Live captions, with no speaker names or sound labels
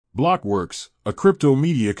Blockworks, a crypto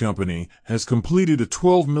media company, has completed a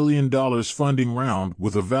 $12 million funding round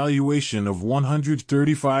with a valuation of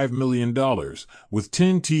 $135 million, with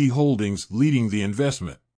 10T Holdings leading the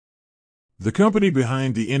investment. The company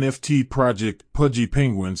behind the NFT project Pudgy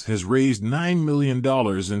Penguins has raised $9 million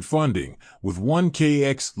in funding, with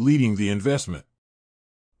 1KX leading the investment.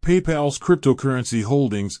 PayPal's cryptocurrency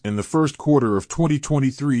holdings in the first quarter of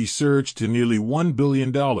 2023 surged to nearly $1 billion,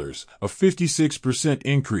 a 56%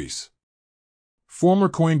 increase. Former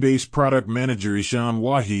Coinbase product manager Ishan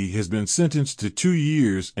Wahi has been sentenced to 2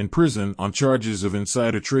 years in prison on charges of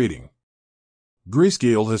insider trading.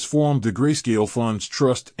 Grayscale has formed the Grayscale Funds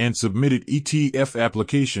Trust and submitted ETF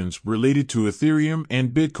applications related to Ethereum and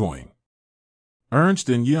Bitcoin. Ernst &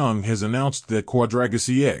 Young has announced that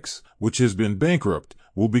Quadragasi X, which has been bankrupt,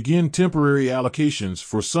 will begin temporary allocations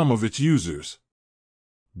for some of its users.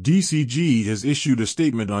 DCG has issued a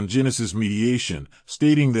statement on Genesis mediation,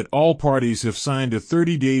 stating that all parties have signed a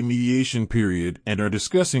 30-day mediation period and are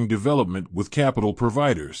discussing development with capital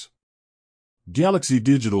providers. Galaxy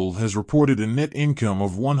Digital has reported a net income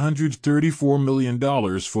of $134 million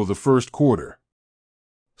for the first quarter.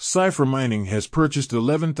 Cipher Mining has purchased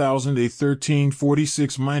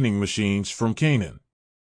 11,1346 mining machines from Canaan.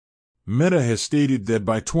 Meta has stated that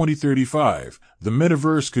by 2035, the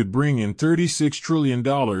metaverse could bring in $36 trillion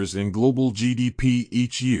in global GDP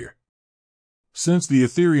each year. Since the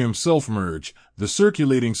Ethereum self-merge, the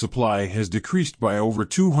circulating supply has decreased by over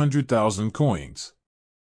 200,000 coins.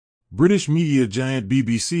 British media giant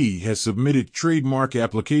BBC has submitted trademark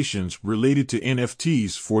applications related to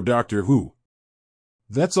NFTs for Doctor Who.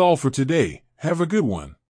 That's all for today. Have a good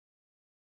one.